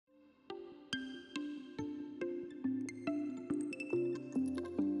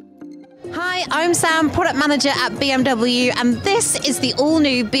Hi, I'm Sam, product manager at BMW, and this is the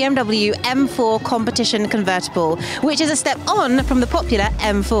all-new BMW M4 Competition Convertible, which is a step on from the popular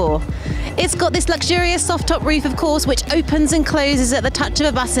M4. It's got this luxurious soft-top roof, of course, which opens and closes at the touch of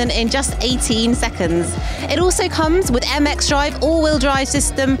a button in just 18 seconds. It also comes with MX Drive all-wheel drive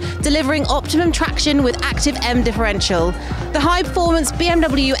system, delivering optimum traction with active M differential. The high-performance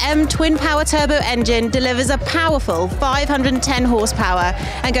BMW M twin-power turbo engine delivers a powerful 510 horsepower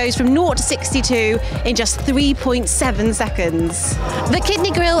and goes from 0 to 62 in just 3.7 seconds. The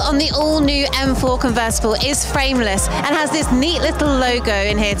kidney grille on the all-new M4 Convertible is frameless and has this neat little logo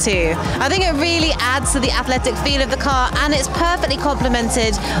in here too. I think it really adds to the athletic feel of the car, and it's perfectly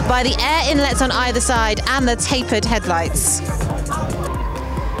complemented by the air inlets on either side and the tapered headlights.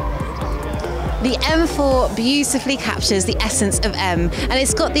 The M4 beautifully captures the essence of M, and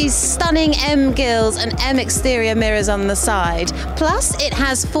it's got these stunning M grills and M exterior mirrors on the side. Plus, it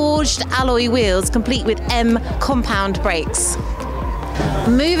has forged alloy wheels complete with M compound brakes.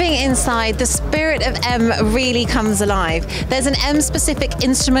 Moving inside, the spirit of M really comes alive. There's an M-specific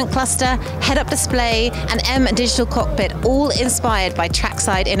instrument cluster, head-up display, and M digital cockpit, all inspired by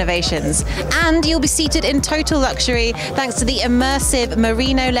trackside innovations. And you'll be seated in total luxury thanks to the immersive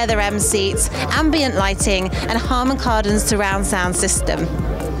merino leather M seats, ambient lighting, and Harman Kardon's surround sound system.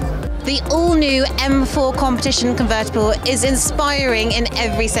 The all-new M4 Competition Convertible is inspiring in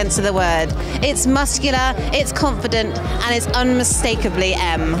every sense of the word. It's muscular, it's confident, and it's unmistakably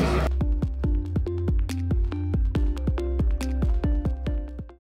M.